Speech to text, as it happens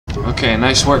Okay,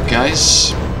 nice work,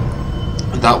 guys.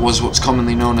 That was what's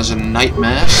commonly known as a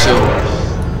nightmare, so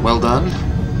well done.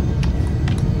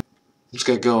 Let's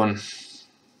get going.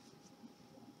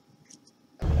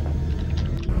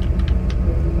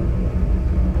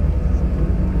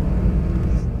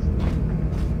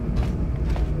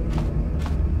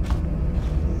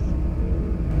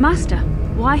 Master,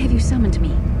 why have you summoned me?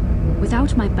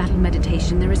 Without my battle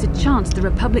meditation, there is a chance the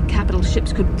Republic capital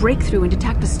ships could break through and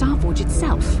attack the Starforge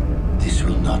itself. This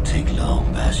will not take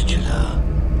long, Bastila.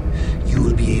 You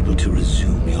will be able to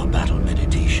resume your battle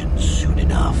meditation soon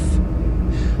enough.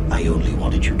 I only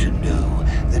wanted you to know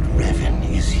that Revan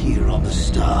is here on the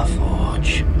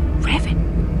Starforge.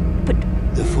 Revan? But...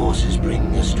 The Force is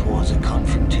bringing us towards a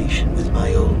confrontation with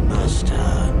my old master.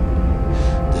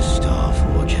 The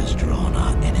Starforge has drawn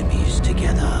our enemies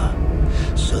together,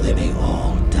 so they may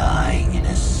all die in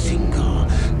a single,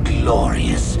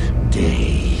 glorious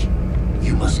day.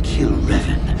 You must kill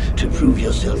Revan to prove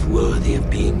yourself worthy of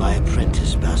being my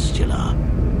apprentice, Bastila.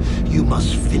 You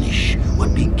must finish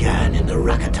what began in the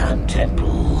Rakatan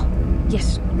Temple.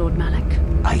 Yes, Lord Malak.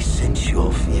 I sense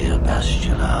your fear,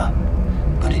 Bastila,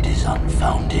 but it is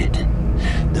unfounded.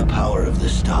 The power of the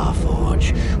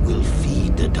Starforge will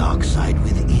feed the dark side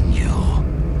within you.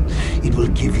 It will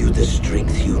give you the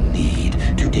strength you need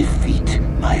to defeat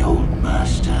my old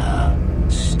master.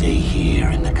 Stay here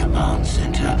in the command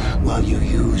center while you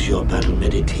use your battle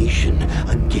meditation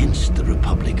against the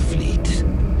Republic fleet.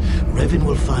 Revan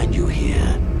will find you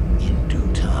here in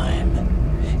due time.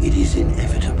 It is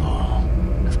inevitable.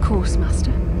 Of course,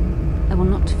 Master. I will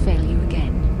not fail you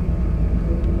again.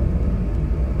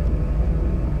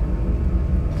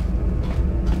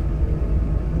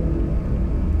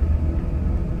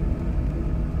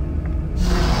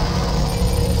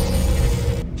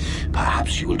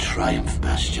 Perhaps you will triumph,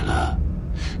 Bastila.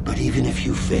 But even if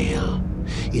you fail,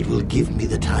 it will give me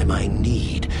the time I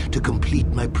need to complete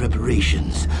my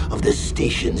preparations of the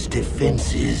station's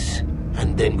defenses.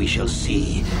 And then we shall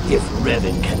see if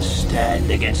Revan can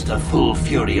stand against the full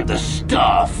fury of the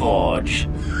Starforge.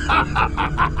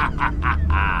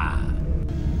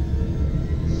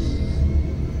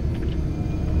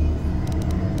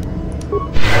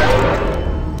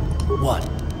 What?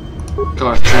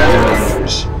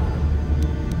 KiltedGamers.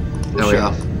 There we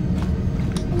are.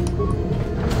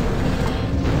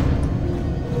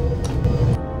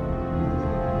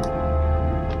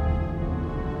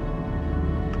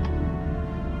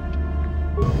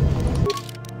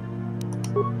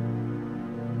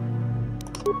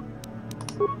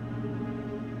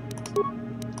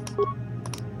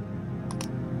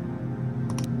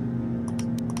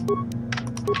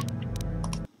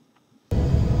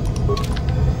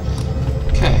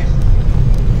 Okay.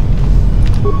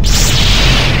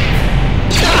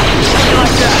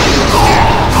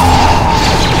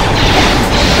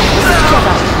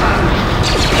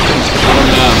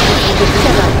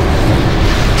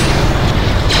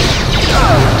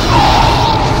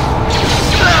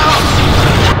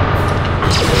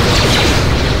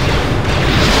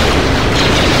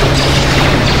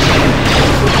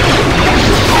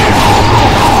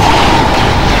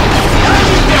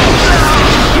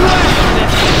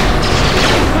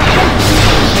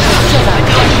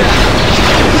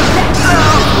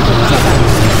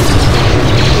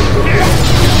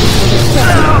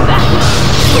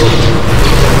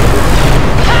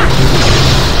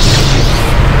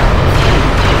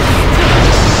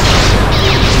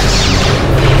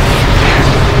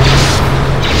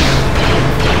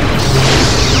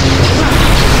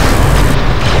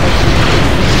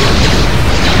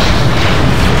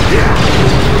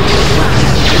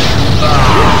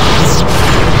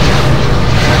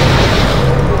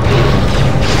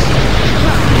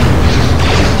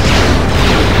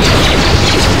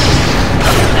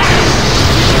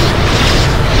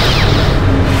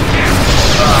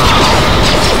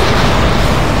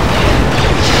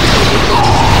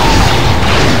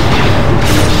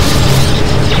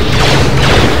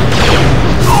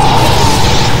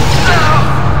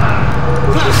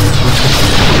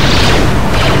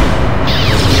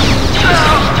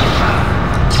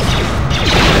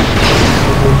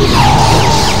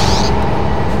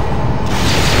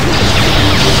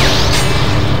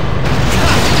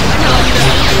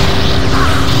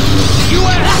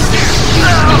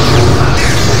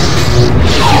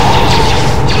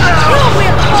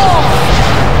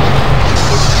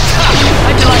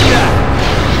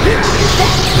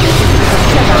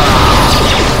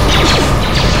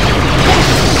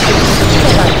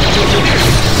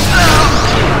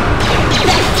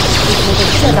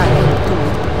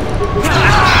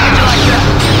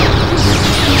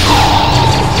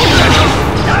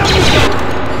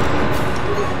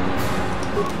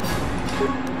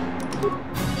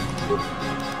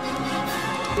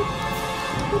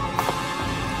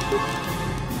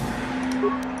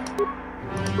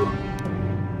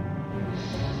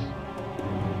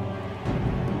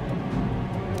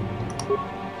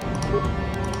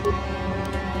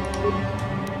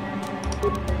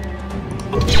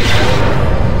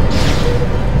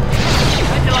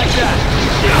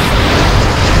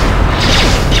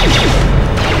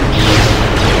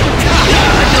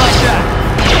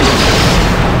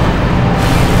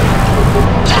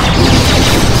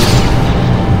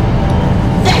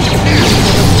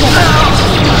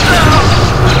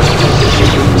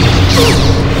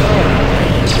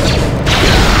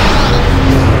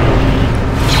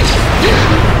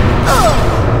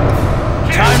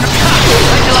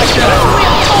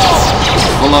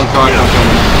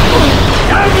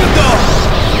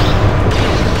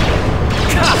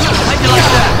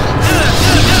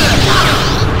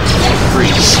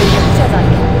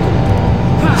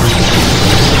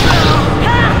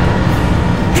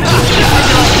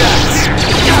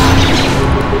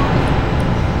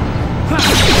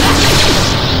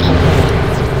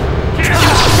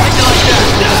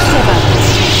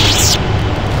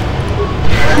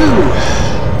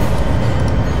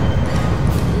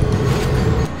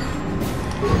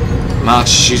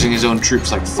 Malak's just using his own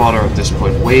troops like fodder at this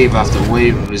point. Wave after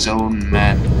wave of his own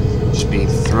men just being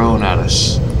thrown at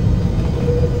us.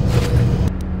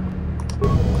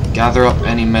 Gather up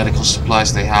any medical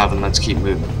supplies they have and let's keep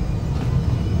moving.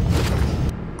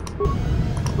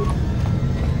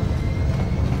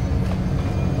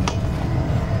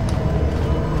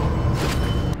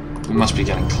 We must be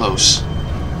getting close.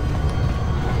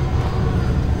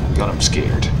 Got him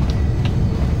scared.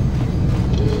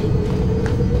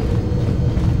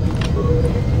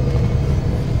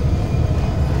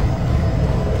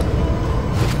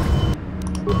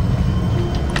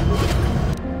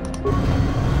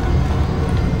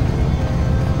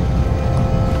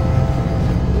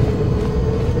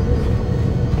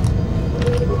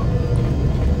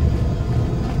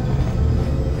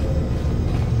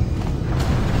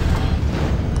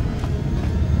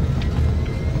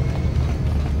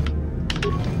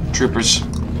 Troopers.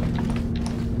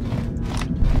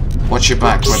 Watch your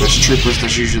back. Where there's troopers,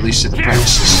 there's usually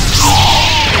separatists.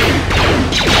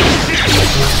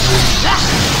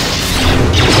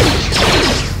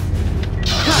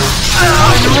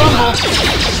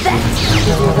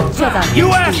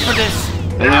 You asked for this!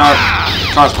 There they are.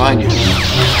 Cars behind you.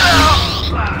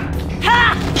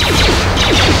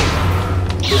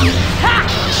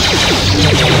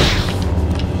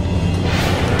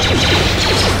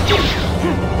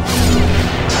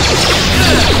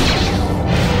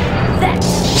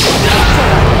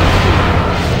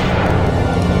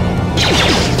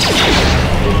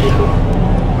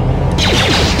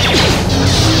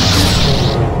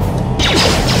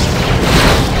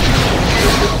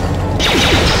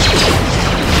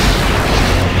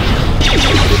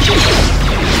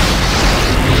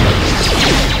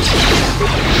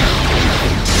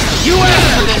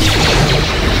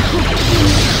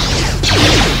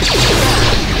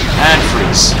 And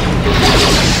freeze.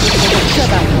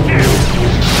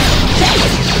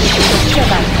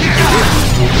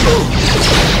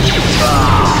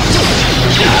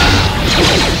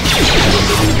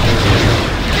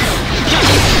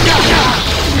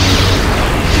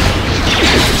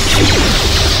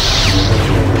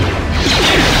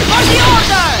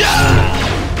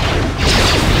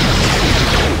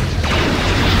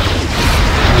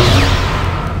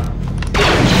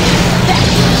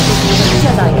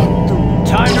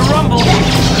 Time to rumble!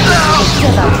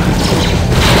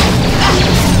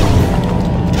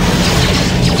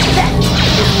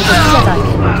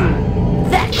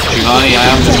 Giovanni, I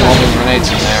am just lobbing grenades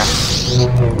in there.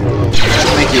 Just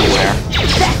to make you aware.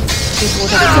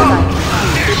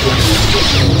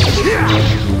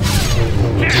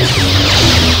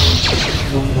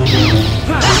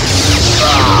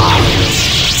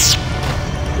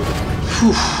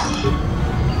 Whew.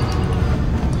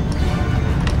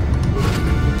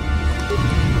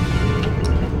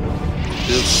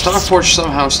 Is Starforge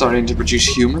somehow starting to produce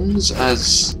humans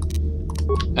as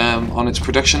on its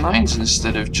production lines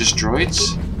instead of just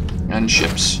droids and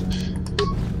ships?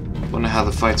 Wonder how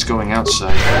the fight's going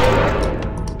outside.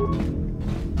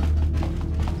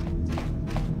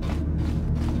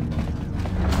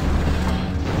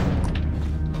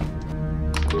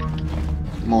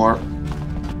 More.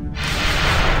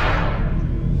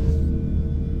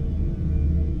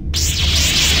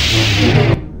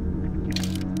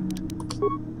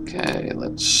 Okay,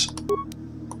 let's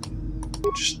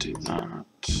just do that.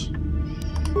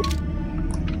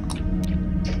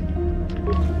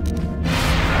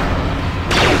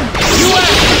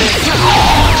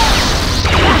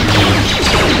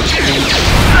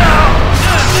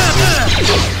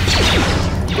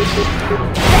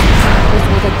 Is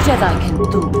what a Jedi can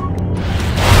do.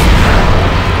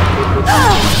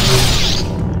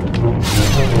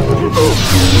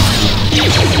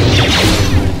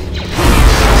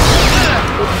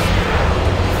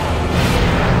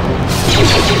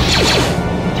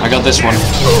 I got this one.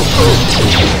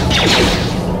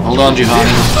 Hold on,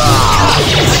 Giovanni.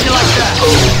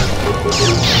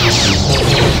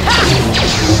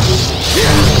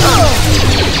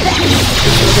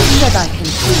 The Jedi can do.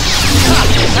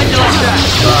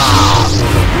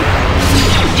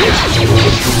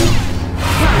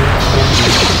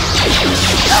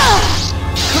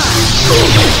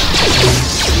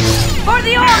 For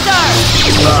the order!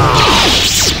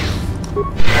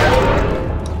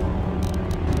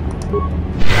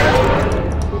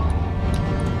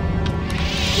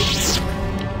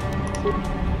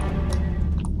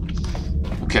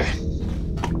 Okay.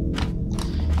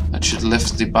 That should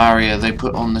lift the barrier they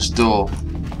put on this door.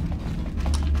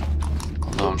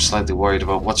 Although I'm slightly worried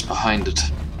about what's behind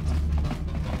it.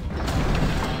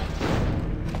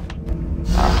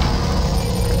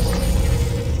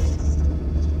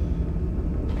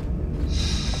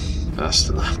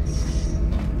 Bastila.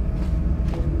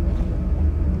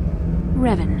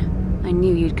 Revan, I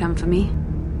knew you'd come for me.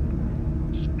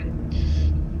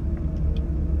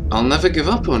 I'll never give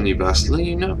up on you, Bastila.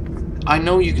 You know, I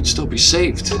know you can still be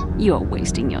saved. You're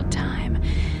wasting your time.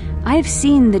 I have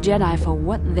seen the Jedi for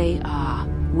what they are,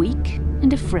 weak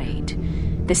and afraid.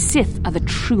 The Sith are the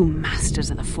true masters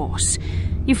of the Force.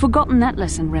 You've forgotten that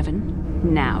lesson, Revan.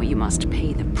 Now you must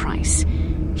pay the price.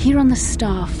 Here on the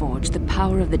Star Forge, the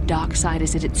power of the dark side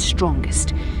is at its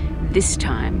strongest. This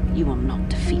time, you will not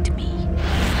defeat me.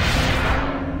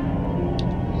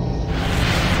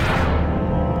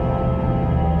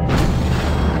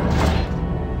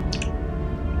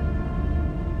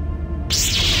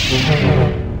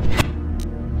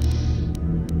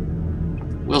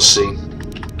 We'll see.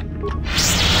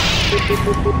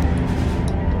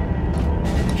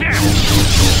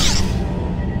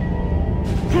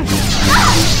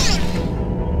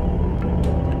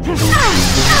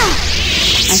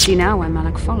 I see now why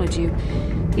Malak followed you.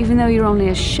 Even though you're only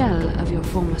a shell of your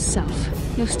former self,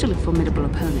 you're still a formidable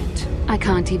opponent. I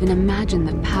can't even imagine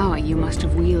the power you must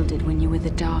have wielded when you were the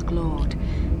Dark Lord.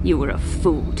 You were a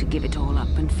fool to give it all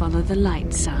up and follow the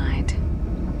light side.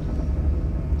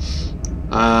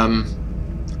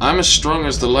 I'm as strong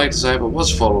as the light as I ever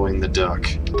was following the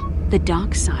dark. The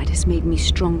dark side has made me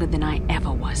stronger than I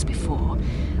ever was before.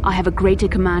 I have a greater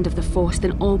command of the Force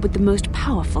than all but the most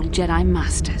powerful Jedi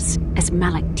Masters. As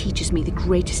Malak teaches me the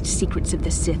greatest secrets of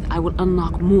the Sith, I will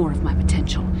unlock more of my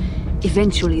potential.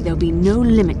 Eventually, there'll be no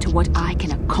limit to what I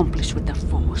can accomplish with the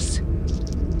Force.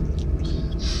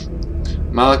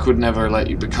 Malak would never let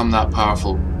you become that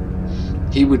powerful.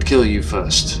 He would kill you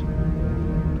first.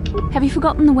 Have you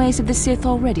forgotten the ways of the Sith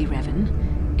already, Revan?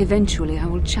 Eventually, I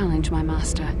will challenge my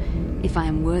master. If I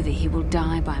am worthy, he will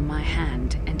die by my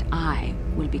hand, and I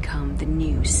will become the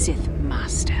new Sith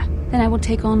Master. Then I will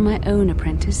take on my own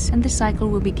apprentice, and the cycle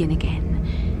will begin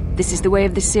again. This is the way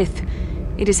of the Sith.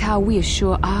 It is how we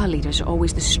assure our leaders are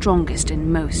always the strongest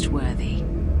and most worthy.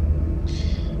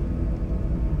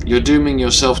 You're dooming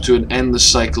yourself to an endless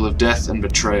cycle of death and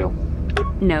betrayal.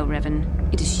 No, Revan.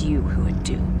 It is you who are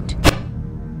doomed.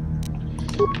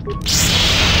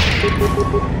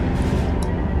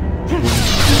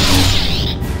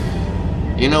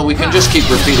 You know, we can just keep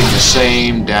repeating the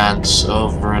same dance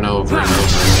over and over and over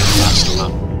again,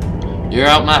 Bastila. You're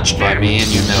outmatched by me, and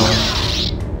you know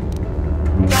it.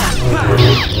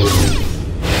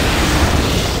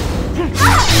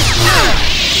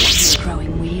 You're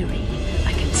growing weary.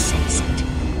 I can sense it.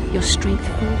 Your strength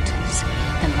falters.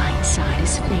 The light side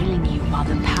is failing you while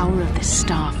the power of the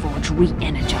Star Forge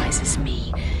re-energizes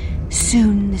me.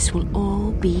 Soon this will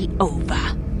all be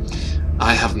over.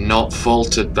 I have not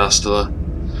faltered, Bastila.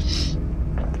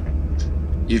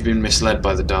 You've been misled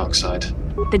by the dark side.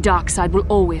 The dark side will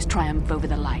always triumph over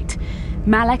the light.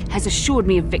 Malak has assured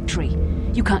me of victory.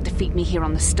 You can't defeat me here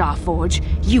on the Star Forge.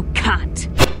 You can't.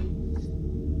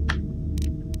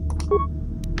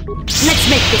 Let's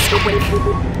make this quick.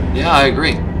 Yeah, I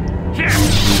agree.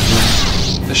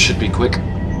 This should be quick.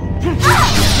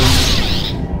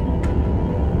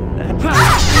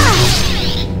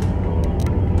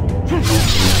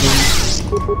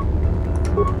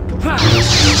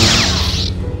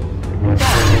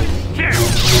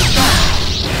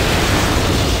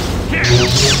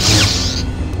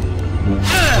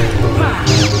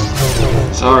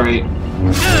 Sorry.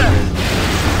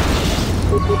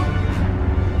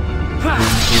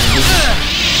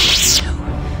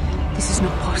 This is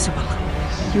not possible.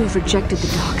 You have rejected the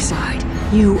dark side.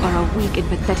 You are a weak and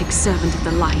pathetic servant of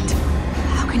the light.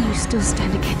 How can you still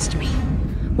stand against me?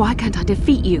 Why can't I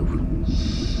defeat you?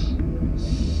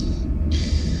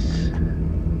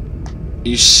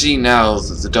 You see now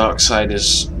that the dark side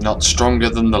is not stronger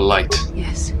than the light.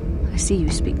 Yes, I see you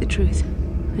speak the truth.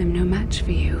 I am no match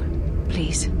for you.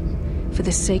 Please, for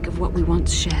the sake of what we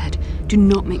once shared, do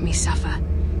not make me suffer.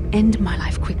 End my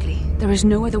life quickly. There is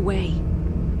no other way.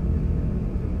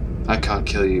 I can't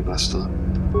kill you, Bastila.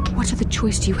 What other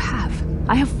choice do you have?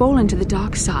 I have fallen to the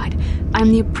dark side. I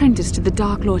am the apprentice to the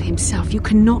Dark Lord himself. You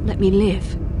cannot let me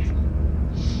live.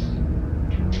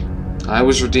 I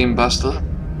was redeemed, Bastila.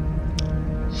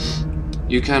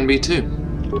 You can be too.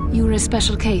 You were a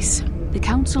special case. The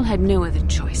Council had no other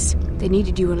choice. They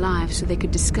needed you alive so they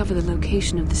could discover the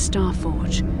location of the Star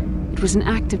Forge. It was an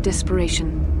act of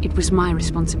desperation. It was my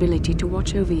responsibility to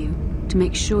watch over you, to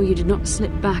make sure you did not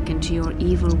slip back into your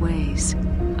evil ways.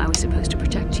 I was supposed to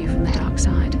protect you from the dark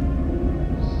side.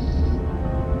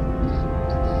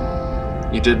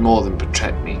 You did more than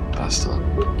protect me, Bastila.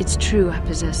 It's true I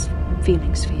possess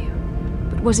feelings for you.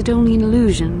 But was it only an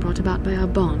illusion brought about by our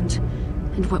bond?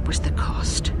 And what was the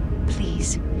cost? Please.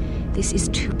 This is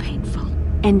too painful.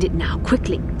 End it now,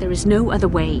 quickly. There is no other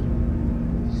way.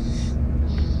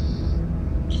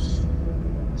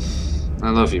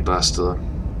 I love you, Bastila.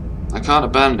 I can't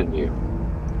abandon you.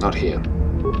 Not here.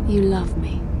 You love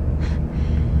me.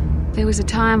 There was a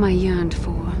time I yearned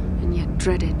for, and yet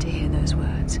dreaded to hear those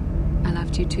words. I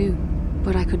loved you too,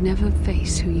 but I could never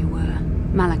face who you were.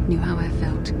 Malak knew how I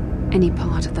felt. Any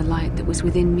part of the light that was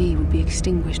within me would be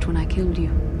extinguished when I killed you.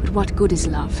 But what good is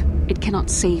love? It cannot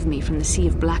save me from the sea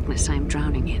of blackness I am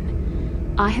drowning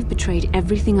in. I have betrayed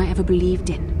everything I ever believed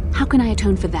in. How can I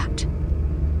atone for that?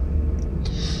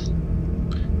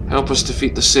 Help us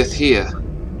defeat the Sith here.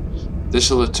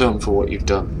 This'll atone for what you've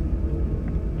done.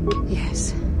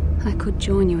 Yes, I could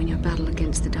join you in your battle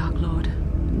against the Dark Lord.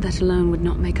 That alone would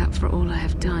not make up for all I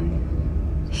have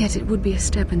done. Yet it would be a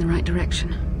step in the right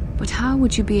direction. But how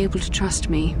would you be able to trust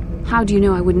me? How do you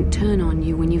know I wouldn't turn on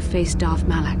you when you faced Darth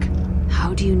Malak?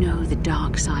 How do you know the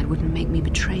dark side wouldn't make me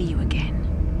betray you again?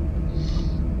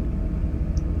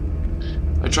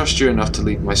 I trust you enough to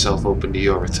leave myself open to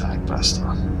your attack,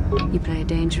 Bastila. You play a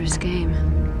dangerous game.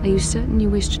 Are you certain you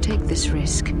wish to take this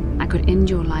risk? I could end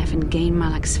your life and gain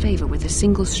Malak's favor with a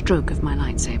single stroke of my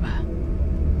lightsaber.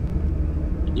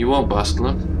 You won't,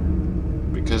 Bastila.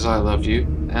 Because I love you,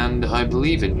 and I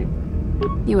believe in you.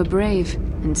 You are brave,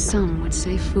 and some would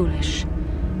say foolish.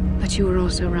 But you were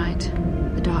also right.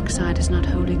 The dark side has not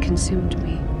wholly consumed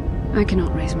me. I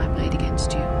cannot raise my blade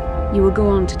against you. You will go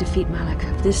on to defeat Malak,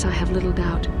 of this I have little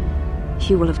doubt.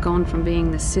 You will have gone from being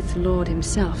the Sith Lord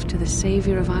himself to the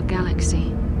savior of our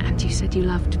galaxy. And you said you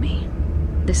loved me.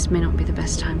 This may not be the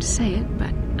best time to say it,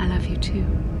 but I love you too,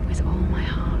 with all my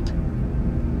heart.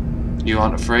 You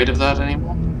aren't afraid of that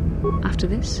anymore? After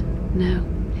this? No.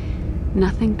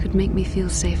 Nothing could make me feel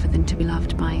safer than to be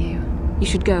loved by you. You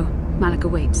should go. Malak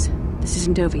awaits. This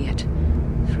isn't over yet.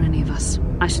 For any of us.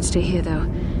 I should stay here, though.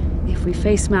 If we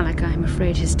face Malak, I am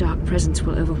afraid his dark presence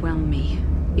will overwhelm me.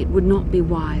 It would not be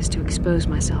wise to expose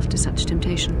myself to such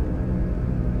temptation.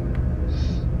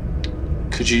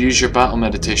 Could you use your battle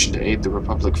meditation to aid the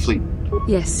Republic fleet?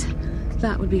 Yes,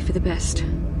 that would be for the best.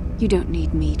 You don't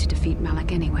need me to defeat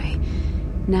Malak anyway.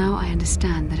 Now I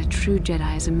understand that a true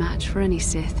Jedi is a match for any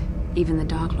Sith, even the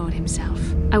Dark Lord himself.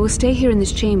 I will stay here in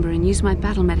this chamber and use my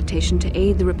battle meditation to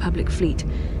aid the Republic fleet.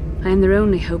 I am their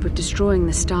only hope of destroying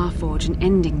the Star Forge and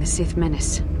ending the Sith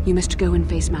menace. You must go and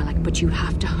face Malak, but you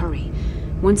have to hurry.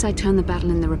 Once I turn the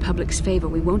battle in the Republic's favor,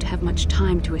 we won't have much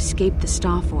time to escape the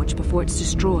Star Forge before it's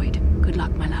destroyed. Good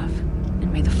luck, my love,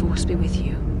 and may the Force be with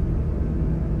you.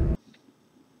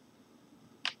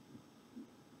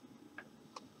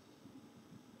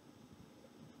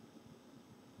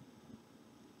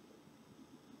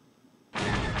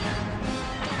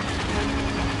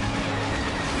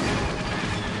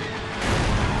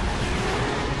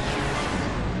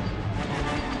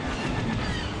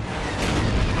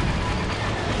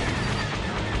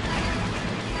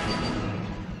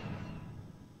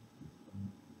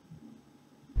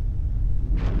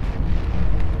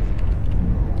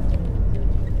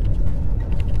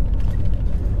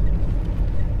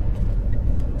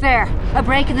 There, a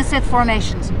break in the Sith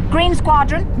formations. Green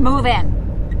Squadron, move in.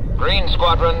 Green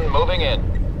Squadron, moving in.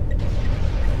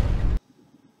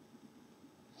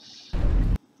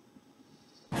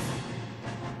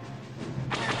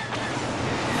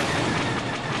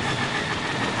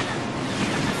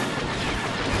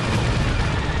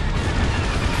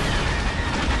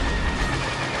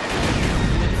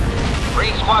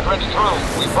 Green Squadron's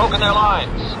through. We've broken their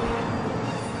lines.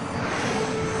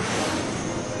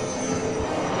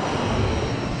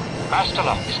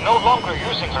 Bastila is no longer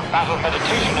using her battle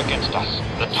meditation against us.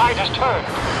 The tide has turned.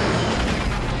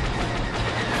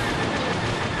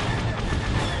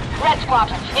 Red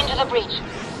Squadron, into the breach.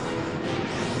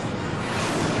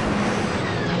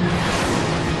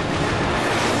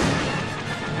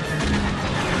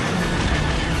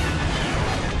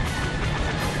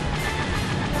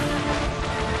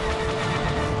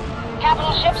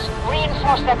 Capital ships,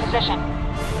 reinforce their position.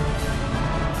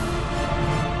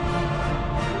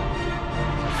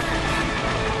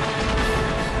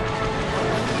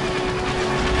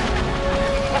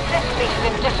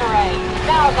 In disarray.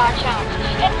 Now's our chance.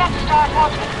 Hit that Star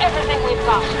Forge with everything we've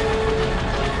got.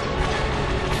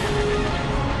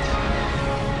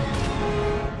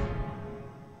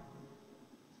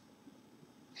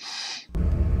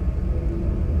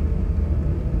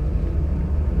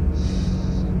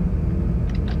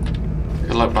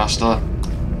 Good luck, Bastila.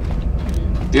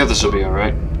 The others will be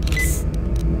alright.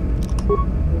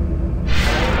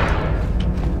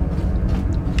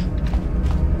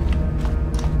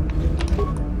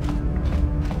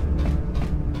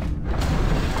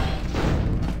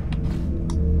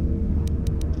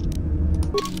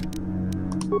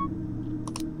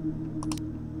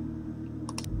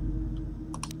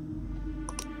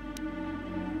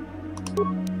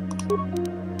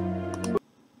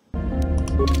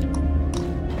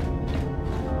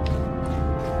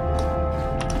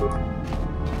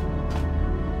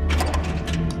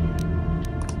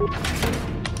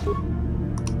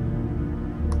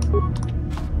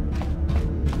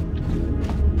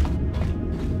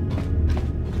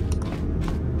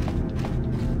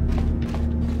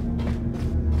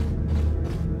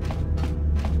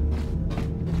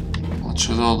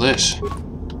 with all this?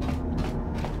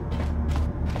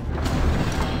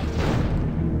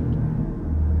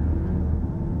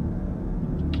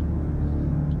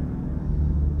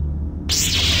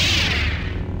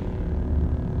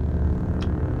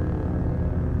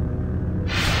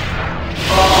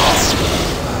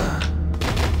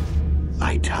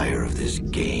 I tire of this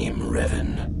game,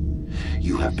 Revan.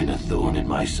 You have been a thorn in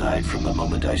my side from the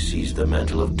moment I seized the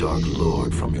mantle of Dark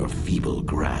Lord from your feeble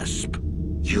grasp.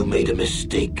 You made a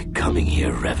mistake coming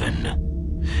here, Revan.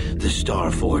 The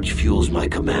Starforge fuels my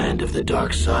command of the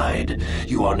dark side.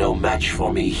 You are no match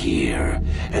for me here,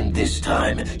 and this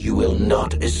time you will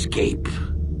not escape.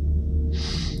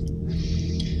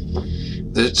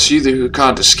 It's you who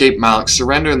can't escape, Malak.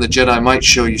 Surrender and the Jedi might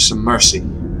show you some mercy.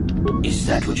 Is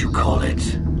that what you call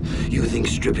it? You think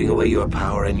stripping away your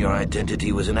power and your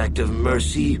identity was an act of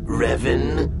mercy,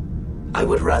 Revan? I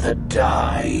would rather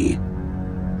die.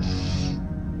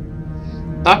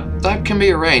 That can be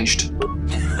arranged.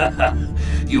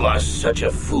 You are such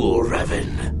a fool,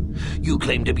 Revan. You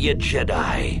claim to be a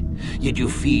Jedi, yet you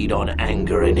feed on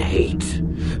anger and hate.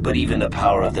 But even the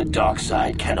power of the dark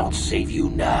side cannot save you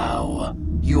now.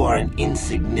 You are an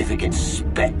insignificant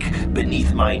speck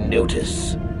beneath my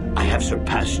notice. I have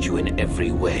surpassed you in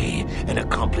every way and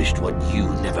accomplished what you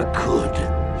never could.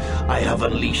 I have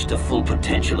unleashed the full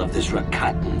potential of this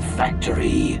Rakatan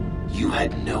factory. You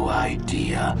had no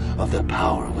idea of the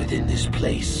power within this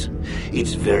place.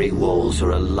 Its very walls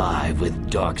are alive with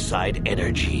dark side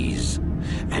energies.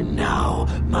 And now,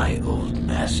 my old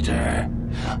master,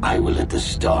 I will let the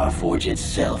Starforge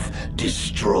itself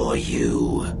destroy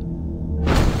you.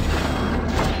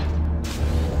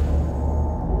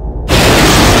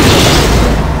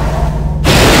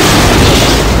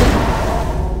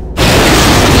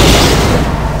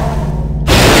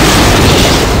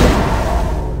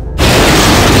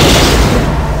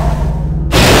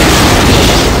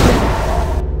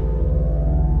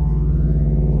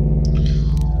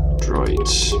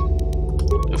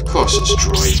 Of course it's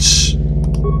droids.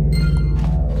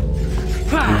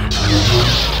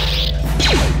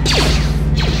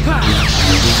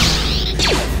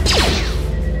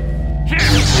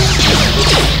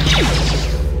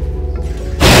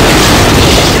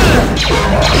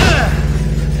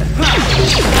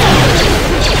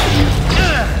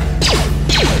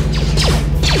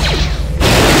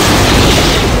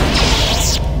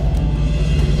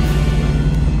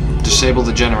 Disable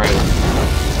the generator.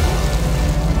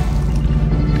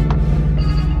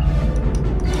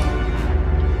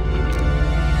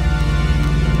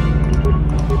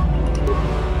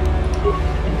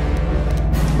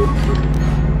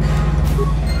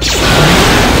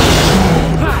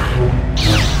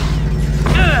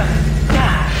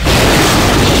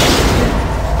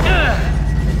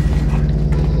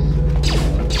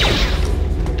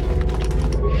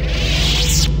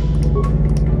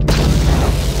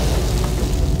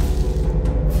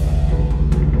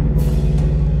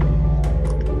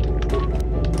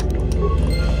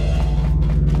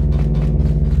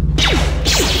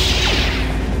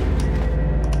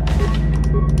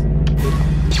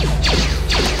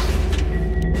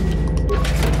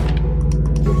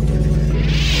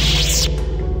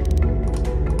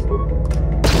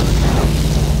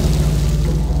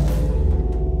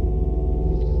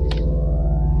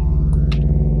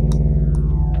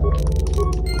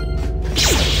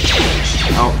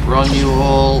 Outrun you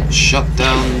all, shut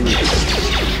down the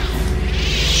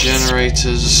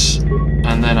generators,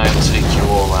 and then I'll take you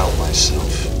all out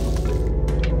myself.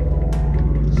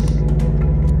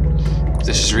 If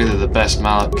this is really the best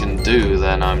Malak can do,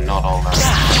 then I'm not all that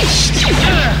impressed.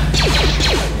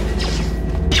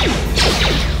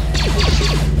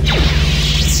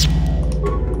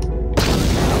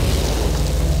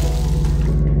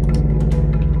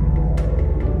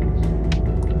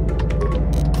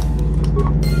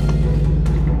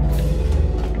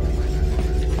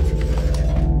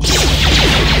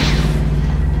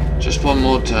 One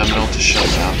more terminal to shut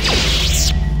down.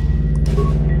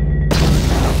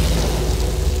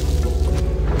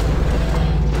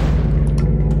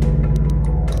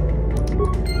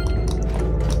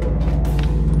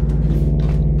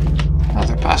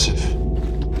 Another passive.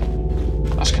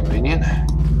 That's convenient.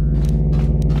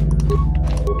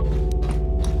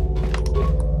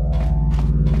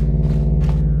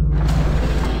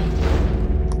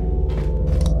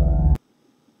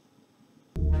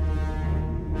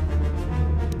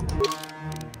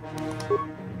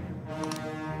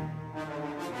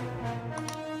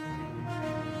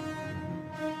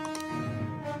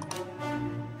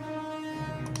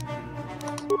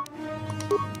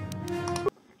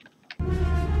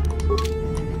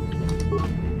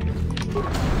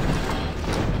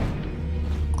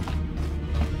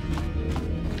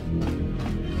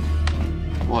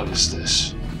 is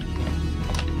this?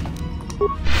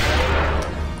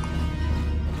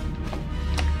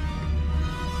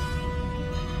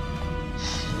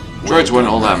 Droids weren't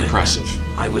all that impressive.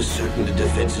 I was certain the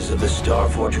defenses of the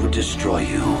Starforge would destroy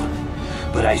you.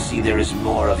 But I see there is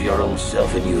more of your old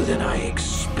self in you than I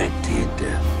expected.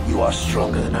 You are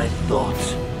stronger than I thought.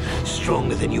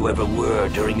 Stronger than you ever were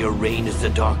during your reign as the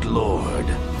Dark Lord.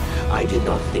 I did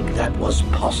not think that was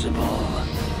possible.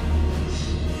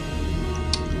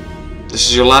 This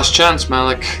is your last chance,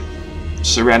 Malak.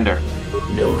 Surrender.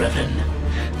 No, Revan.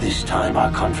 This time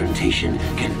our confrontation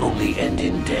can only end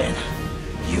in death.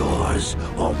 Yours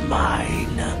or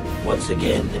mine. Once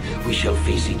again, we shall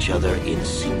face each other in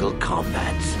single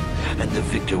combat, and the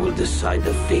victor will decide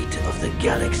the fate of the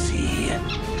galaxy.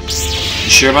 You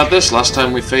sure about this? Last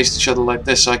time we faced each other like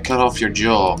this, I cut off your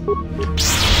jaw.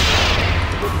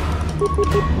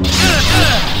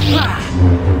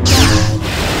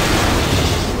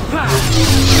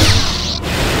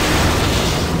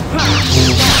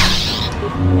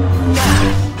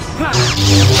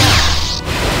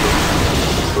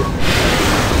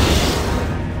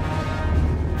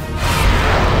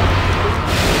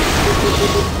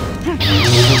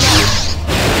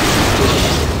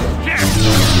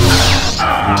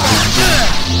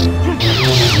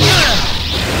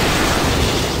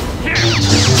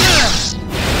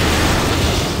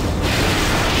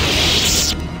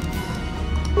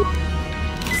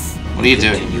 What are you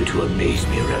doing? Continue to amaze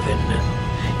me,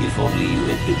 Revan. If only you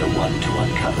had been the one to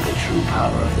uncover the true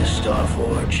power of the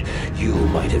Starforge, you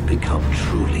might have become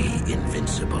truly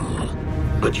invincible.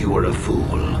 But you were a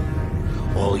fool.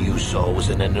 All you saw was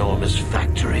an enormous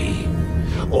factory.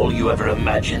 All you ever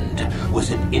imagined was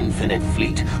an infinite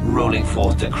fleet rolling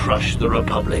forth to crush the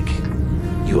Republic.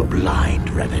 You are blind,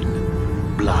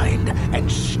 Revan. Blind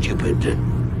and stupid.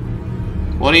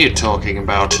 What are you talking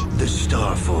about? The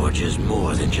Starforge is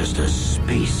more than just a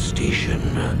space station.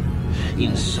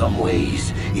 In some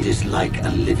ways, it is like a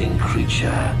living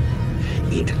creature.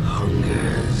 It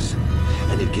hungers,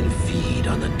 and it can feed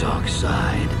on the dark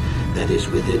side that is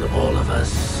within all of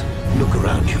us. Look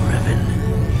around you,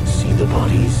 Revan. See the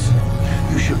bodies?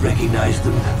 You should recognize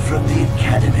them from the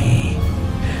Academy.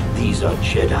 These are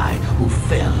Jedi who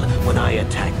fell when I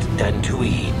attacked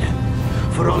Dantooine.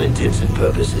 For all intents and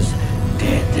purposes,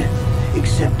 dead,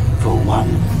 except for one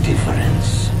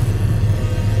difference.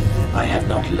 I have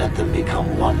not let them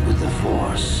become one with the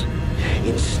Force.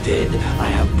 Instead, I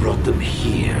have brought them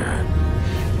here.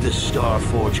 The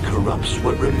Starforge corrupts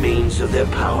what remains of their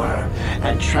power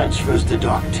and transfers the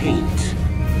dark taint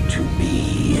to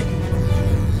me.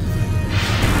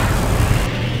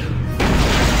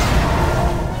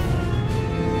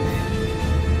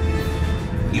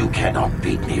 You cannot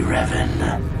beat me,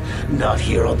 Revan. Not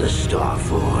here on the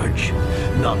Starforge.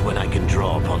 Not when I can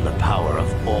draw upon the power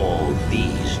of all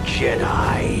these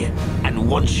Jedi. And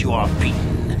once you are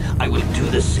beaten, I will do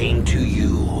the same to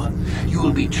you. You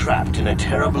will be trapped in a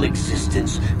terrible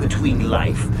existence between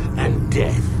life and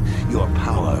death. Your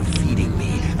power feeding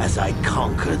me as I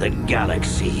conquer the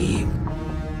galaxy.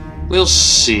 We'll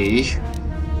see.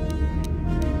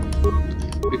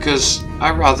 Because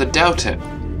I rather doubt it.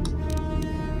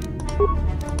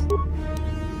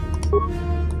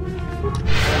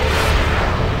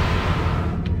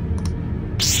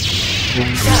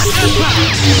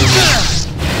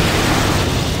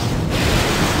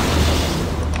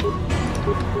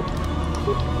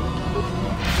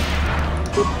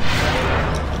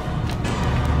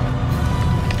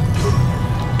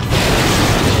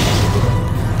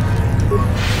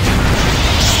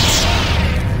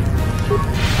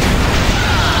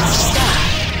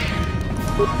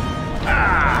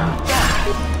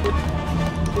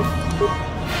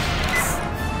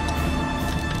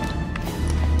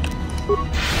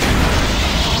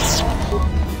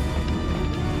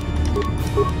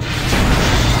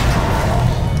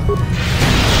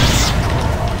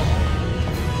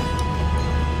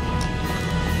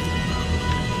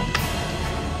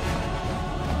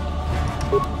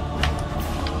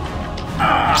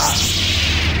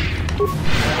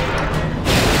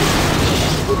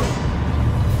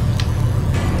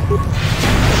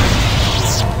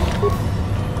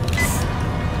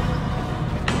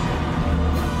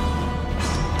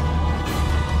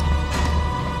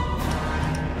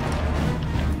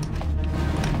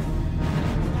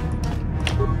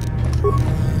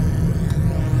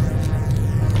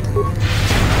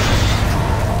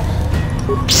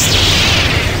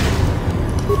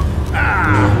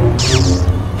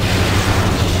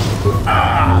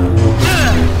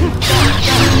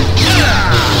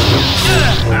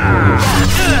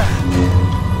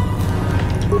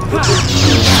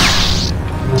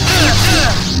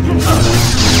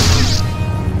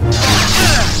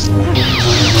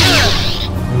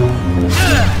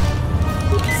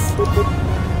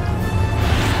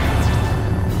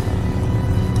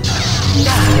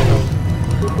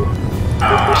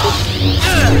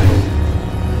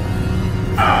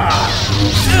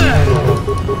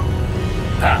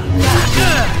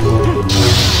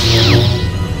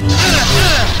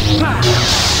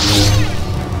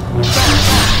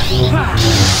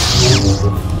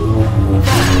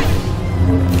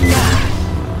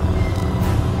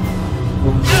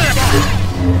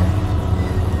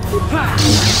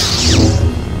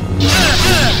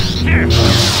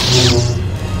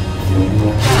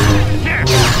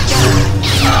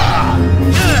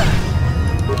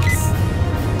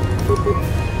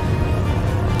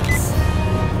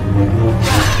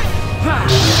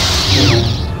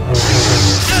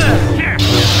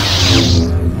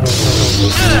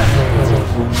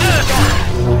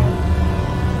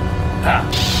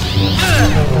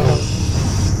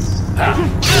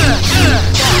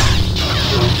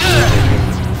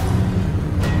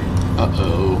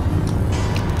 Uh-oh.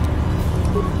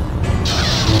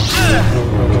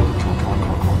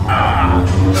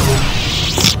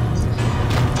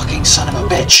 Fucking son of a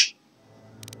bitch!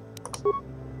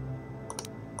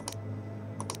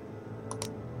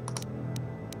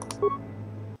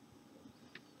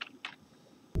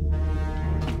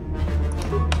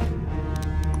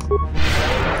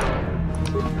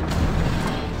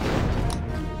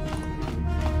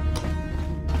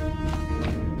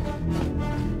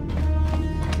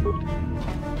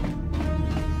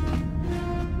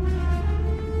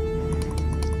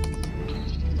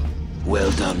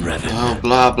 Well done, Revan. Oh,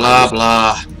 blah, blah,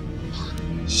 blah.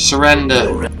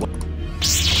 Surrender.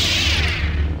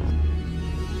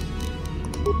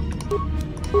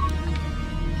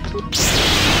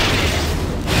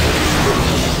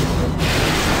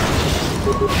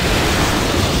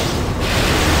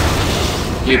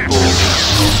 You bore me.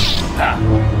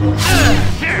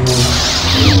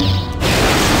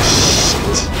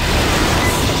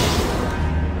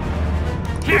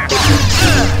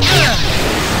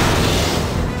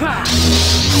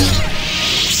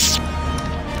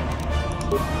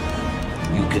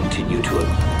 You continue to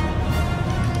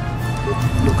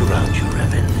look around you,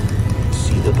 Revan.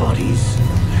 See the bodies?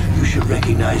 You should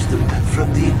recognize them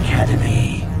from the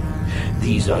Academy.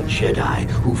 These are Jedi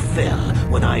who fell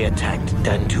when I attacked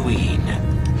Dantooine.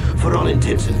 For all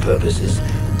intents and purposes,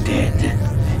 dead,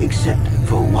 except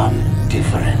for one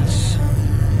difference.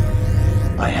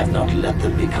 I have not let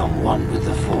them become one with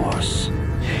the Force.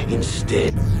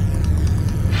 Instead,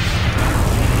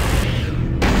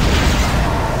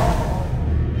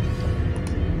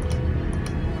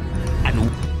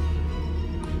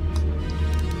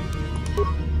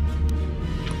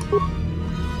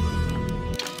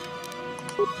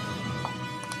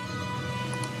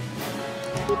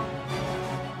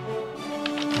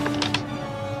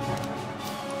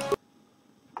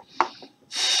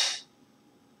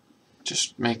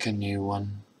 Just make a new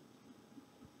one.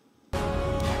 There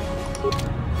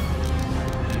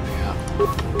we go.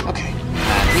 Okay,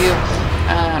 and heal,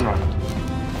 and run.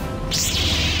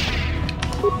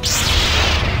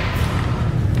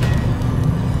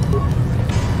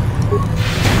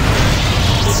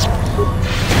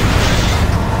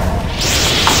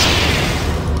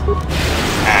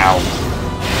 Ow.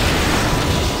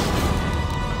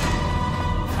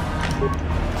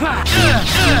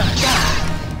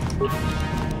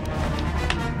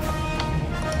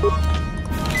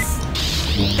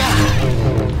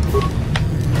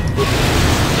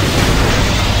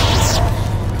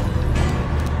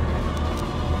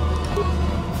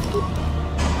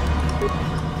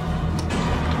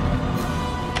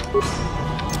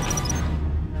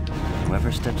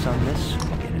 Whoever steps on this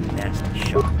will get a nasty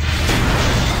shock.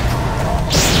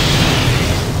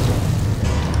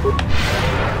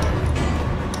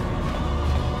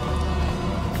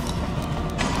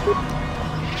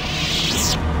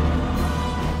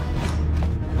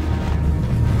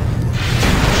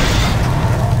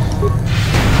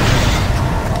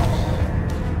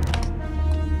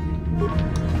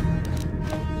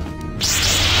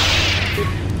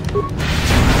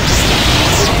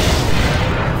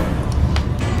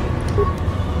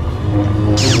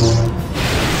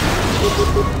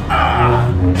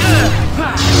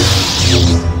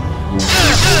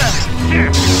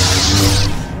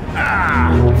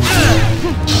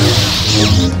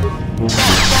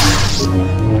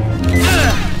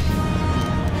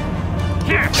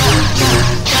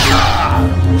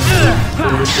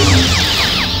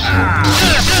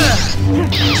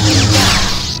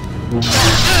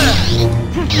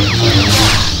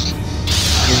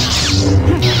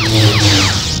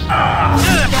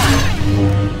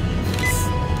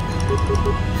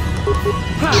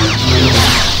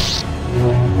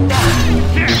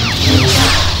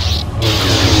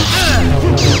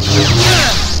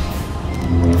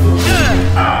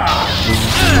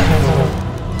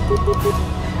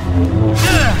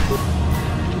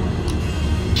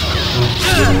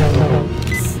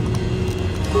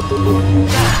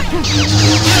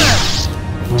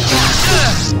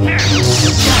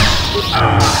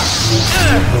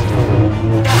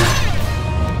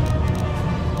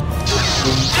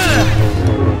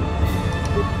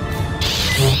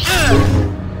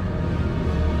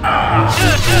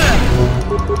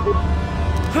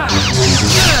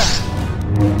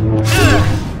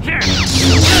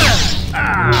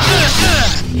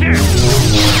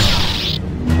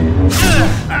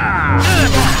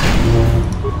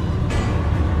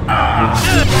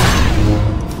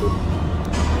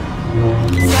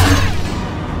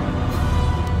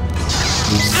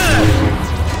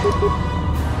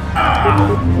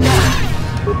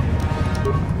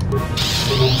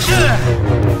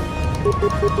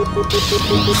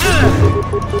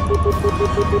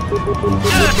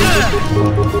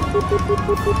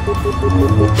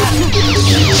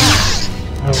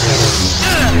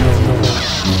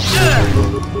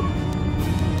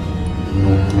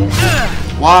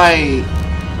 Why?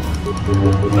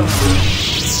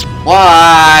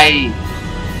 Why?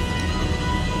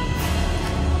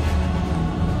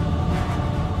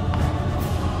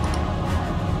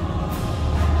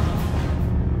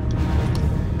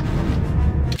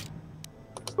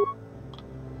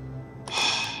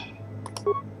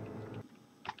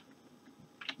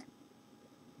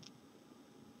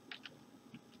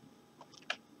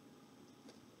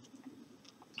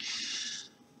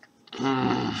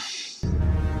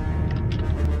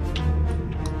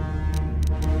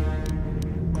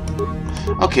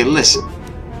 Okay, listen.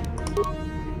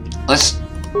 Let's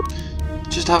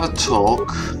just have a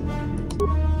talk.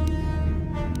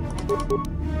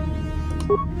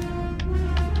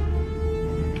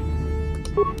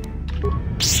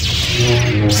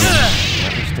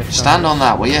 Stand on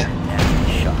that, will you?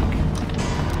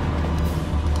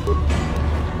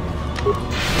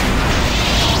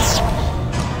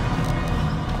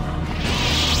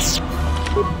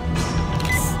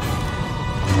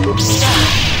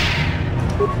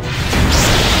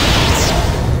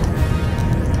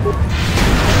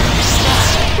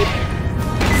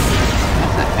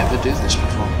 Have I ever do this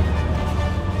before?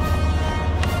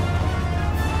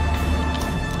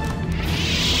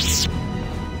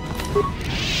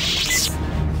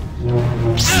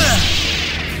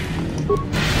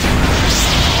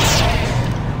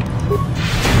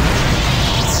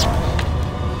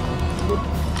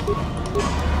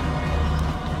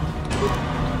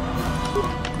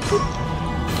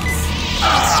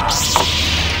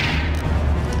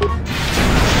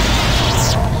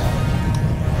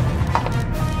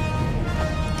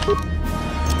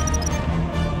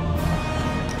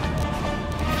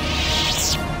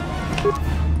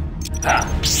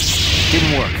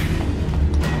 Didn't work.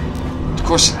 Of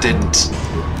course it didn't.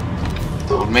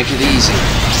 That would make it easy.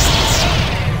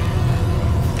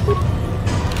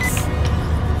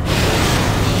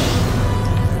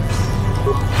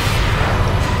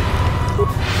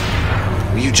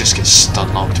 Will you just get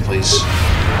stun locked, please?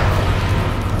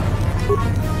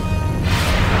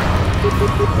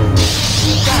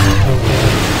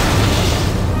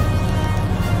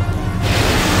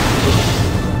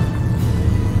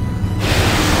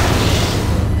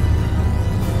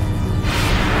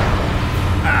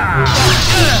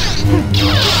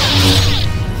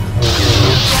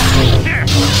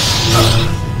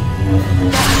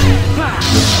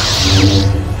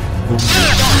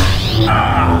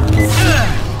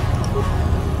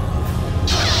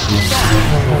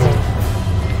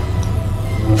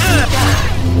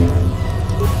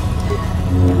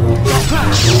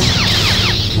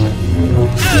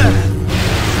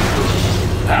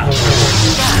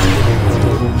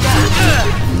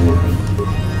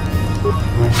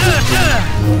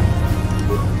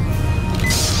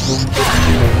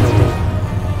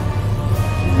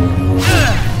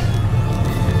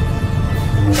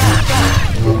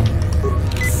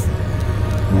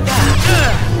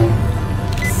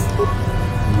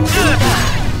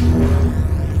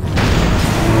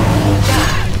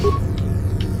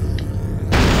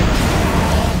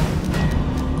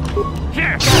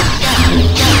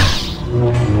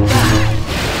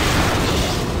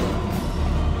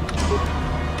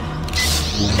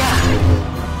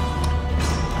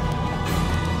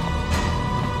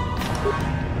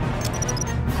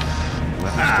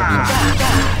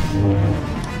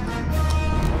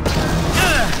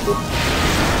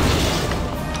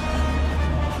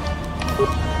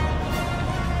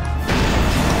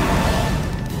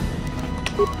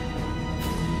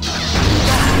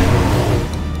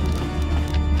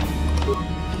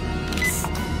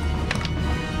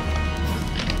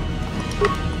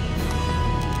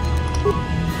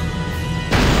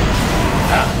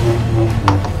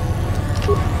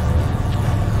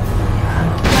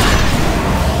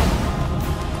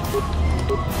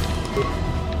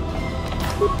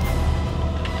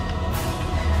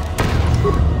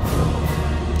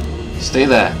 Stay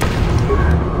there.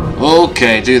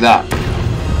 Okay, do that.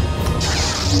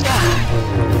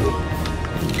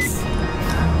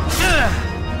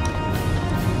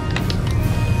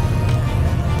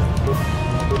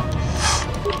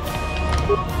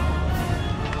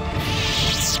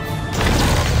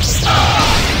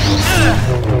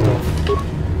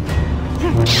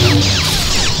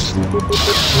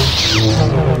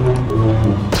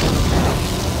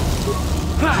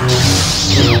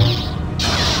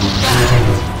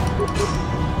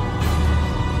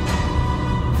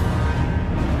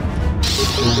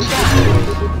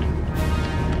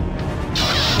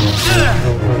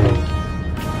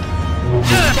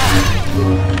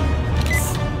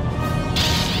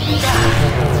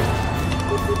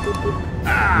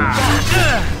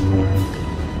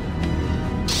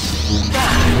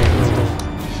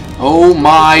 Oh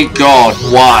my god,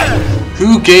 why?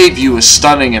 Who gave you a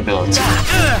stunning ability?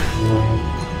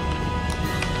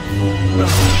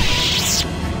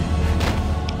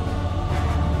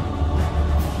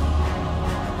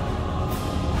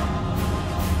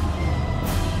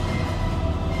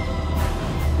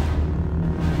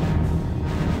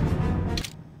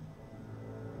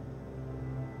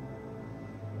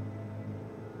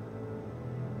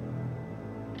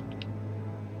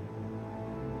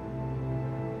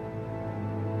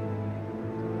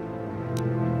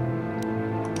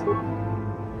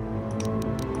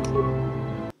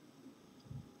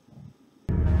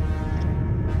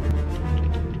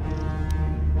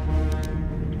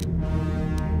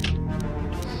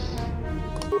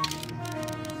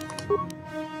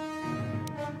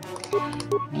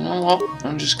 You know what?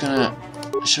 I'm just gonna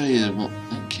show you the one.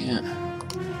 I can't.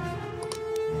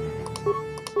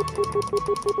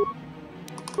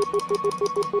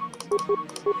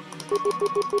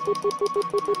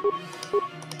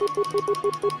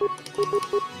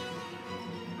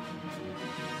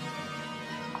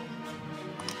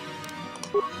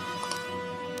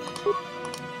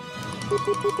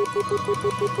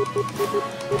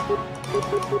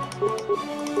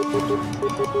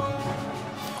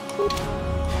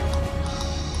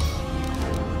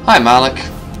 Hi, Malak.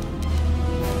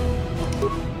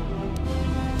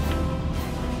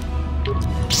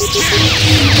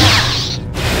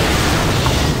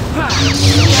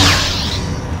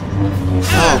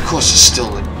 Oh, of course, it's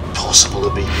still impossible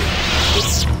to beat you.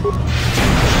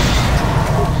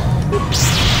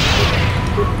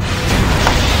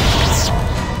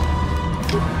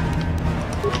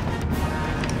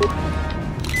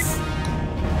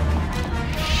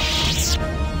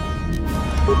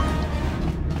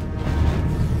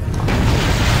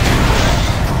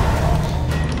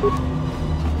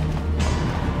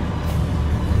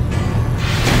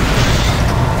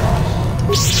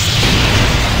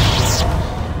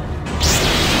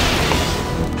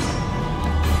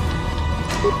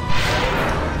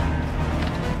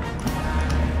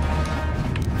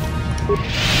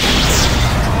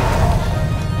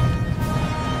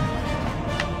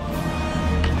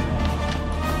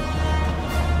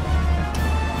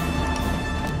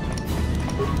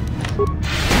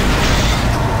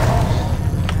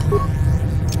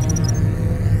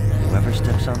 Whoever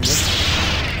steps on this,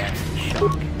 nasty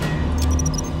shock.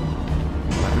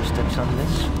 Whoever steps on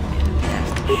this,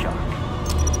 nasty shock.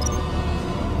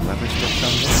 Whoever steps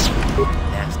on this,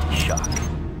 nasty shock.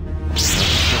 Whoever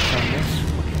steps on this,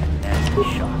 nasty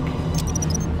shock.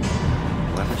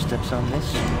 Whoever steps on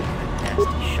this,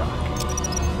 nasty shock.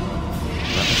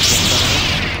 Whoever steps on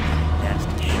this,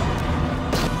 nasty shock.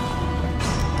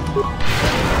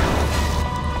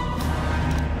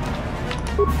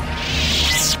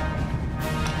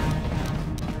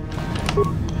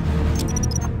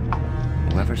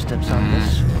 Whoever steps on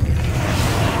this will get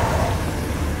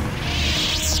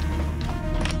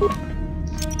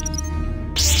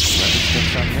Whoever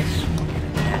steps on this will get a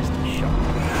nasty shock.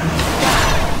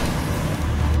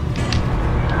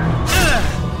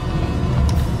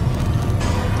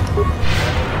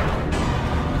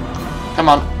 Come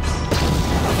on.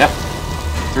 Yep.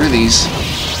 Through these.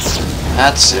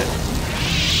 That's it.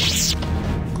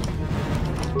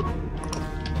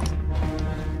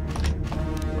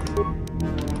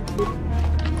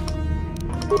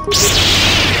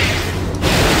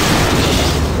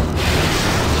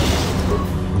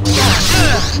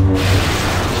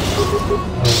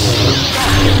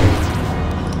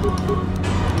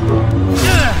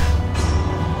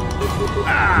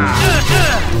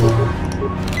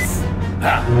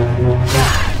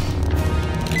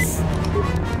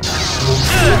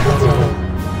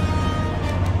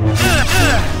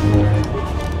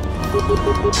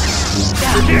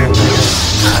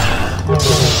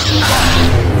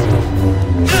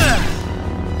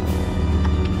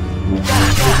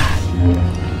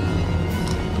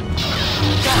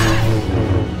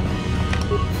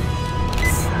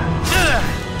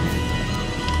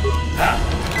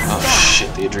 Oh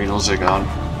shit, the adrenals are gone.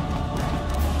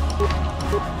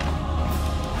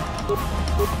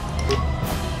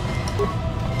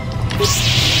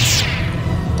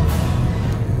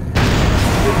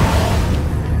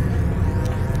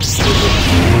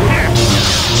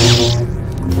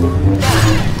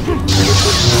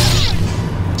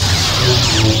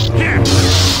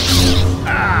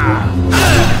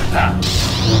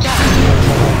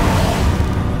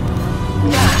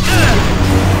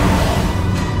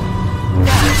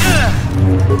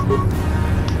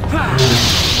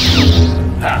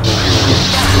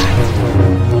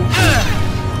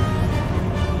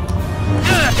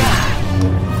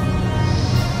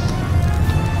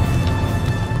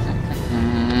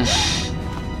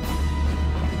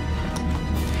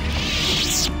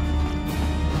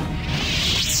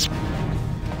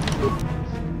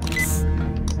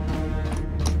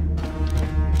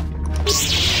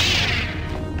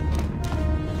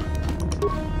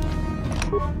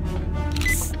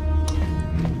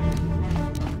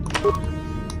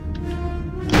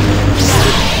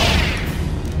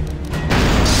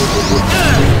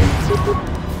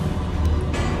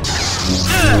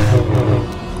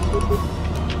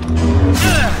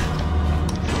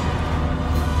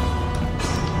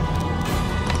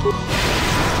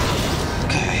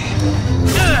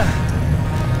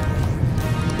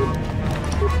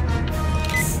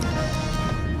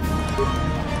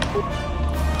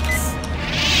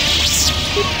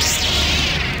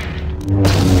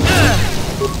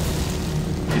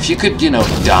 If you could, you know,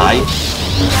 die,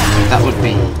 that would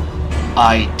be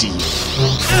ideal.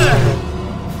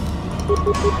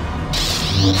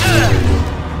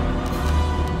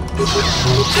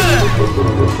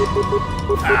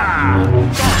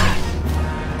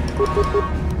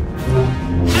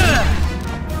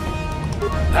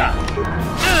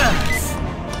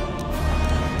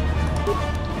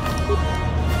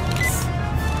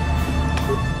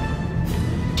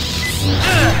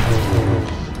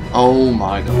 Oh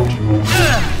my god.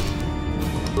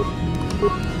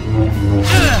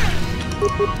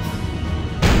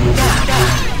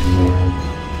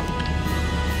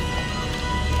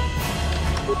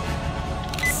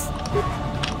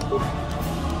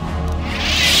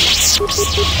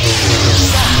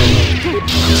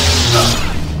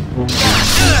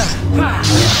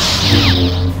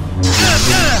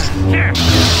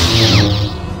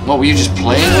 What, were you just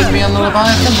playing with me on the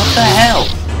Leviathan? What the hell?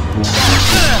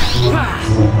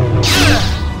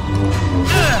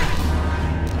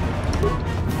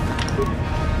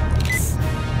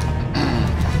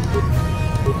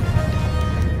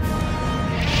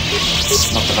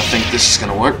 Not that I think this is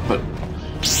gonna work, but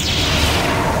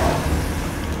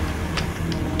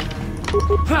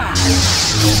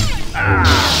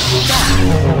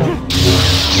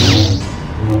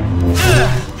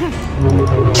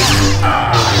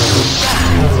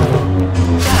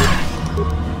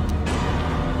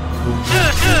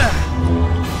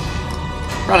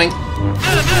running.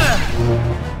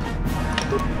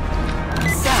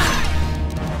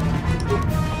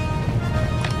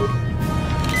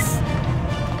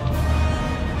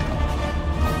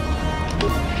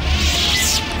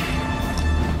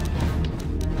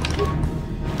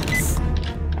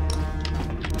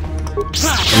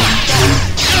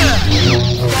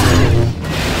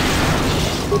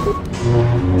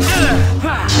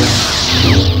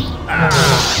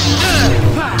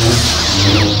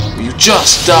 You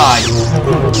just died.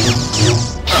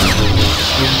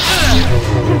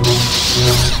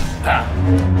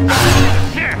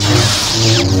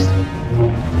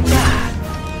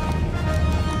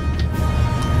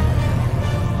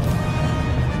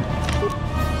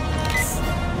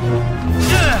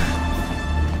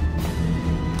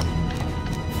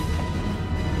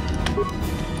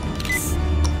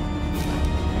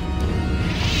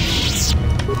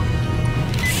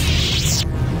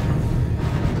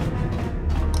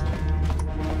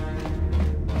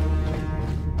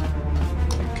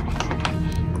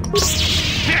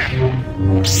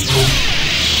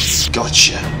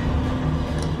 Gotcha.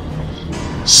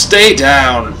 Stay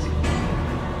down.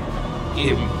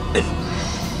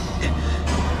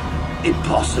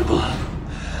 Impossible.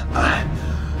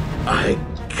 I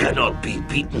cannot be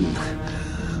beaten.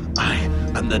 I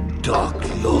am the Dark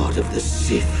Lord of the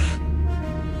Sith.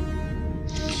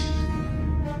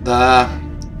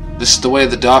 This is the way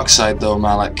of the dark side, though,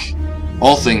 Malak.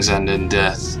 All things end in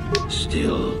death.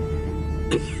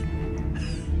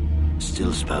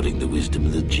 Still spouting the wisdom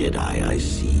of the Jedi, I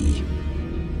see.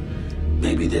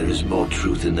 Maybe there is more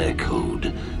truth in their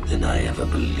code than I ever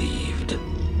believed.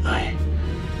 I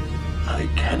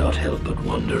cannot help but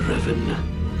wonder, Revan,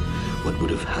 what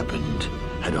would have happened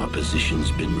had our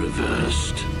positions been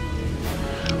reversed?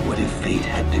 What if fate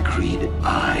had decreed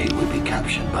I would be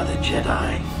captured by the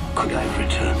Jedi? Could I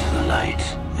return to the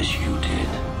light as you did?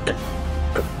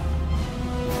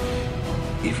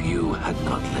 If you had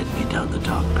not led me down the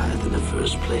dark path in the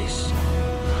first place,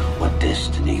 what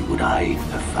destiny would I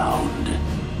have found?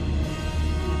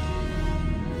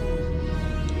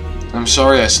 I'm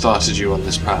sorry I started you on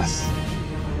this path.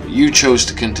 But you chose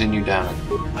to continue down it.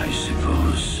 I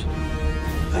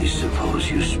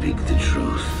suppose you speak the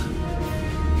truth.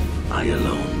 I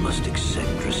alone must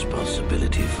accept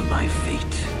responsibility for my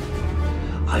fate.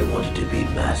 I wanted to be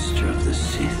master of the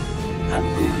Sith and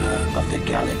ruler of the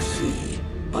galaxy,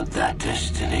 but that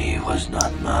destiny was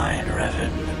not mine,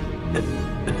 Revan.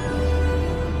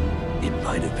 It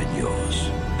might have been yours,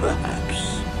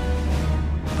 perhaps,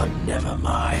 but never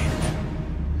mine.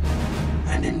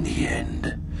 And in the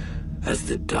end, as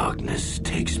the darkness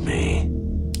takes me,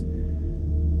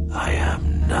 I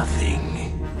am nothing.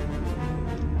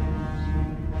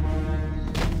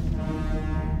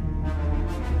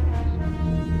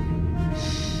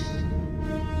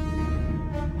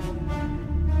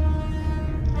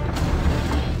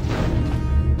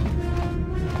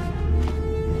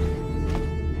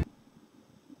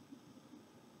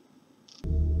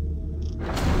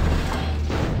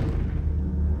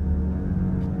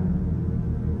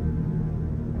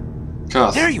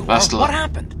 There you Bastila. are. What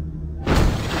happened?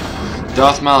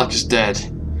 Darth Malak is dead.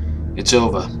 It's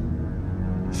over.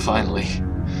 Finally.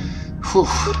 Whew.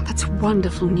 That's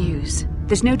wonderful news.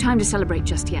 There's no time to celebrate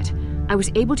just yet. I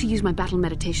was able to use my battle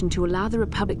meditation to allow the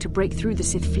Republic to break through the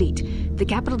Sith fleet. The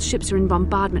capital's ships are in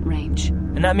bombardment range.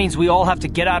 And that means we all have to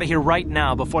get out of here right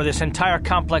now before this entire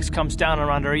complex comes down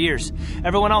around our ears.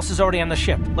 Everyone else is already on the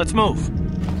ship. Let's move.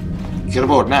 Get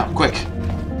aboard now, quick.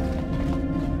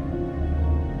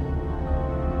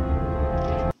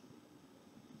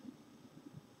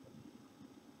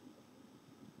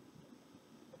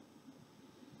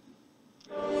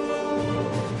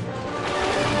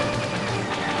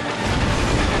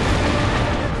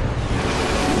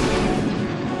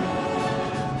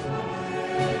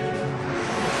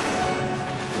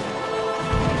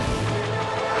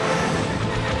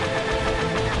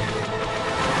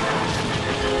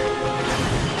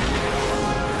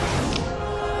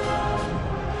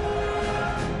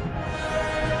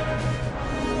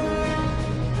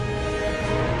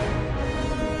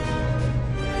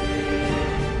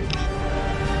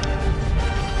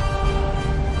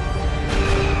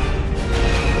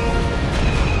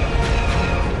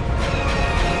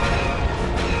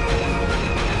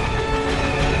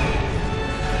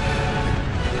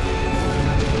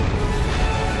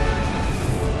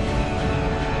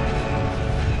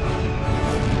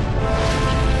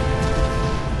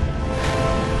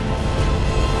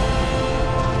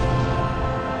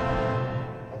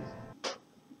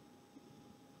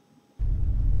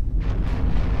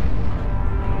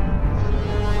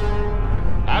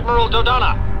 Admiral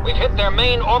Dodonna, we've hit their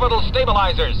main orbital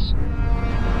stabilizers.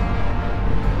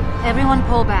 Everyone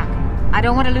pull back. I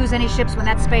don't want to lose any ships when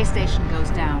that space station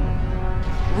goes down.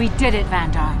 We did it,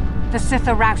 Vandar. The Sith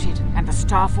are routed and the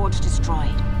Starforge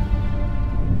destroyed.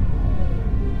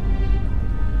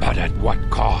 But at what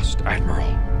cost,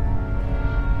 Admiral?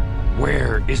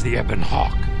 Where is the Ebon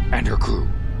Hawk and her crew?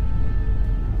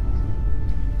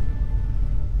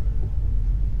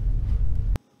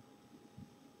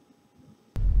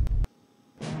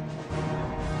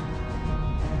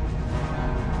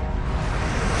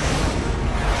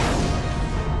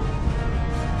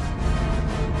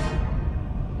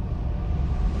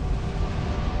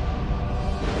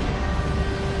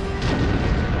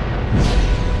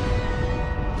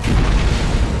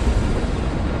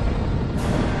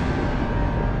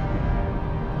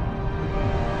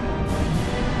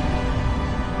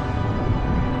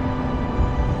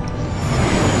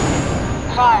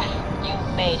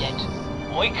 You made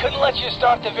it. We couldn't let you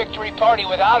start the victory party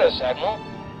without us, Admiral.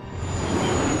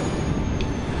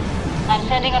 I'm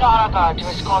sending an honor guard to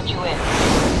escort you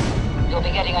in. You'll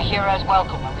be getting a hero's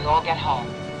welcome when we all get home.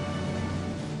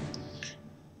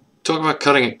 Talk about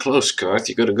cutting it close, Garth.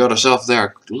 You could have got us off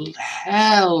there a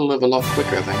hell of a lot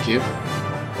quicker, thank you.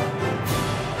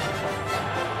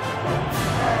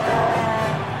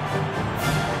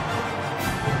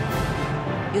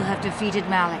 You have defeated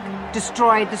Malak,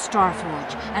 destroyed the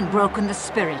Starforge, and broken the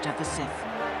spirit of the Sith.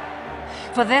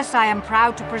 For this, I am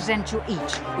proud to present you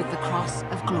each with the Cross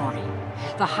of Glory,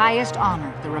 the highest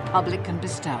honor the Republic can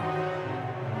bestow.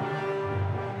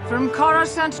 From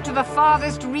Coruscant to the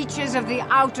farthest reaches of the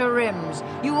Outer Rims,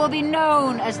 you will be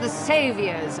known as the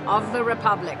saviors of the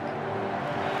Republic.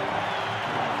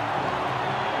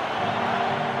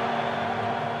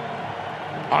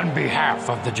 On behalf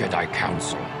of the Jedi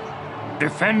Council,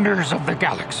 defenders of the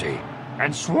galaxy,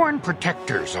 and sworn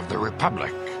protectors of the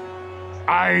Republic,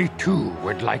 I too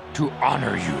would like to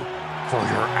honor you for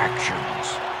your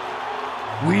actions.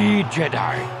 We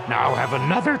Jedi now have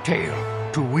another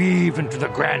tale to weave into the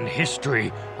grand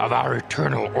history of our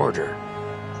eternal order.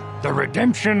 The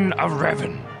redemption of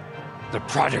Revan, the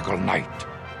Prodigal Knight.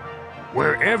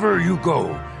 Wherever you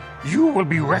go, you will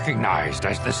be recognized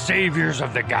as the saviors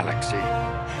of the galaxy,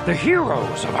 the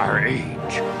heroes of our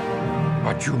age.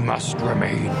 But you must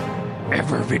remain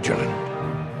ever vigilant,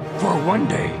 for one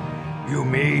day you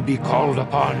may be called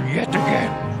upon yet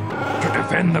again to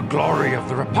defend the glory of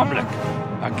the Republic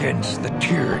against the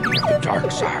tyranny of the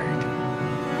dark side.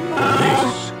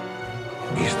 This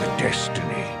is the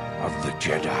destiny of the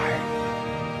Jedi.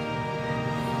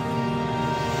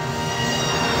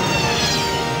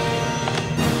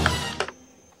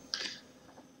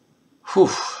 Whew.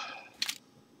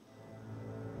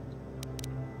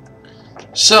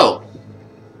 So,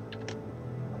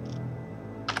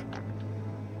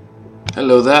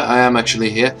 hello there, I am actually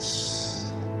here.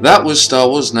 That was Star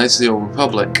Wars Knights of the Old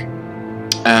Republic.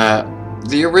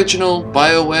 The original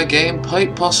BioWare game,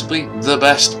 quite possibly the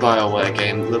best BioWare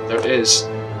game that there is.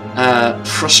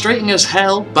 Frustrating as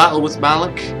hell, battle with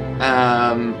Malak.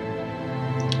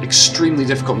 Extremely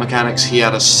difficult mechanics. He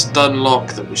had a stun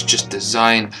lock that was just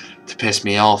designed to piss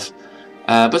me off.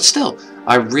 But still,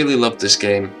 I really loved this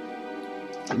game.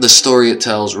 The story it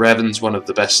tells, Revan's one of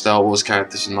the best Star Wars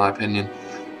characters in my opinion.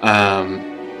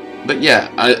 But yeah,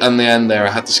 in the end there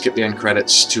I had to skip the end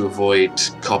credits to avoid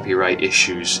copyright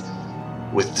issues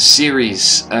with the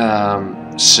series.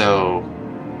 So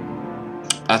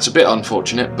that's a bit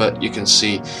unfortunate, but you can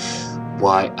see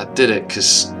why I did it,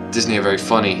 because Disney are very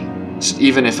funny. So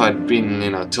even if I'd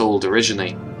been, told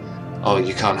originally, oh,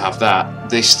 you can't have that,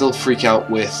 they still freak out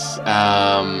with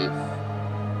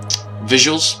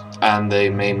visuals, and they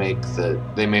may make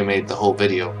the whole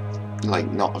video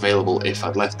like not available if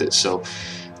I'd left it. So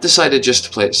decided just to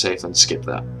play it safe and skip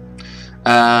that.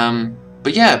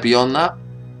 But yeah, beyond that,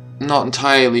 not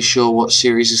entirely sure what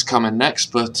series is coming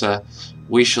next, but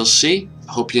we shall see.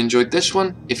 Hope you enjoyed this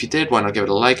one. If you did, why not give it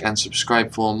a like and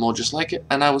subscribe for more just like it,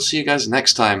 and I will see you guys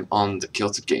next time on the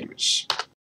Kilted Gamers.